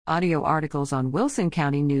Audio articles on Wilson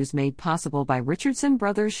County News made possible by Richardson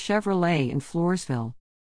Brothers Chevrolet in Floresville.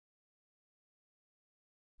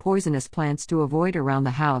 Poisonous plants to avoid around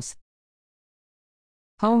the house.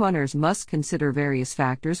 Homeowners must consider various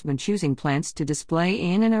factors when choosing plants to display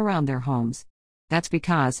in and around their homes. That's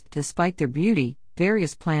because, despite their beauty,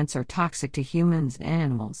 various plants are toxic to humans and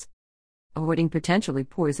animals. Avoiding potentially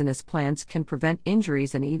poisonous plants can prevent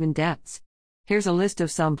injuries and even deaths. Here's a list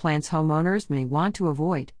of some plants homeowners may want to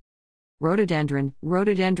avoid. Rhododendron.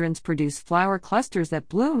 Rhododendrons produce flower clusters that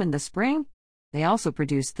bloom in the spring. They also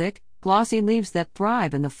produce thick, glossy leaves that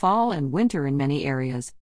thrive in the fall and winter in many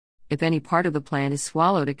areas. If any part of the plant is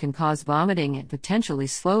swallowed, it can cause vomiting and potentially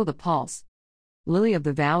slow the pulse. Lily of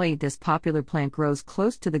the valley. This popular plant grows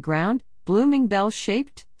close to the ground, blooming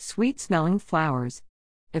bell-shaped, sweet-smelling flowers.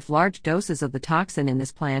 If large doses of the toxin in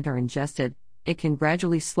this plant are ingested, it can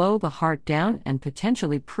gradually slow the heart down and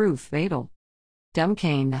potentially prove fatal. Dumb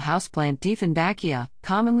cane. The houseplant Dieffenbachia,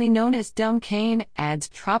 commonly known as dumb cane, adds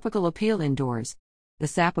tropical appeal indoors. The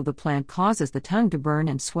sap of the plant causes the tongue to burn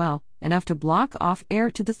and swell, enough to block off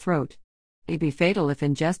air to the throat. It may be fatal if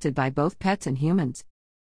ingested by both pets and humans.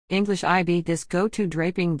 English ivy. This go-to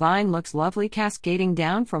draping vine looks lovely cascading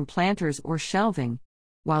down from planters or shelving.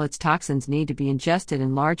 While its toxins need to be ingested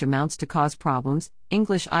in large amounts to cause problems,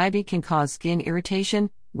 English ivy can cause skin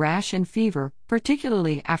irritation, rash and fever,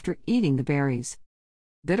 particularly after eating the berries.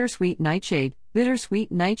 Bittersweet nightshade.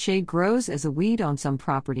 Bittersweet nightshade grows as a weed on some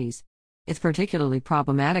properties. It's particularly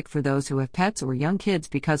problematic for those who have pets or young kids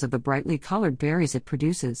because of the brightly colored berries it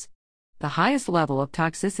produces. The highest level of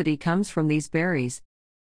toxicity comes from these berries.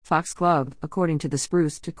 Foxglove. According to the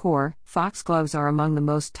Spruce Decor, foxgloves are among the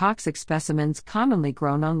most toxic specimens commonly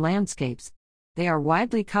grown on landscapes. They are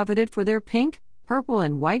widely coveted for their pink, purple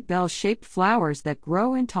and white bell-shaped flowers that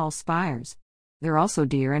grow in tall spires. They're also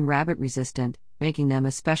deer and rabbit resistant, making them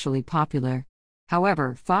especially popular.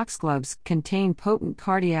 However, foxgloves contain potent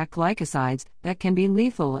cardiac glycosides that can be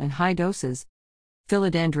lethal in high doses.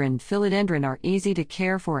 Philodendron. Philodendron are easy to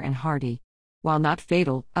care for and hardy. While not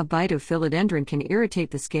fatal, a bite of philodendron can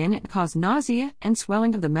irritate the skin and cause nausea and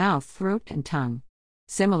swelling of the mouth, throat, and tongue.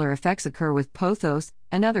 Similar effects occur with pothos,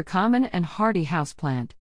 another common and hardy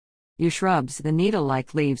houseplant. Yew shrubs. The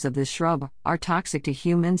needle-like leaves of this shrub are toxic to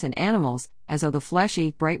humans and animals, as are the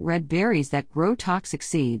fleshy, bright red berries that grow toxic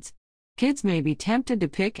seeds. Kids may be tempted to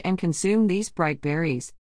pick and consume these bright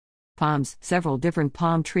berries. Palms. Several different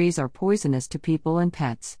palm trees are poisonous to people and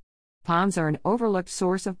pets. Palms are an overlooked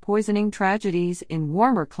source of poisoning tragedies in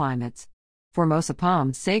warmer climates. Formosa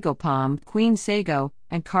palm, sago palm, queen sago,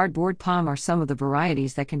 and cardboard palm are some of the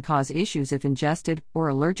varieties that can cause issues if ingested or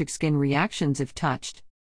allergic skin reactions if touched.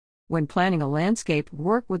 When planning a landscape,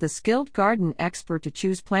 work with a skilled garden expert to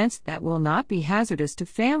choose plants that will not be hazardous to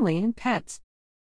family and pets.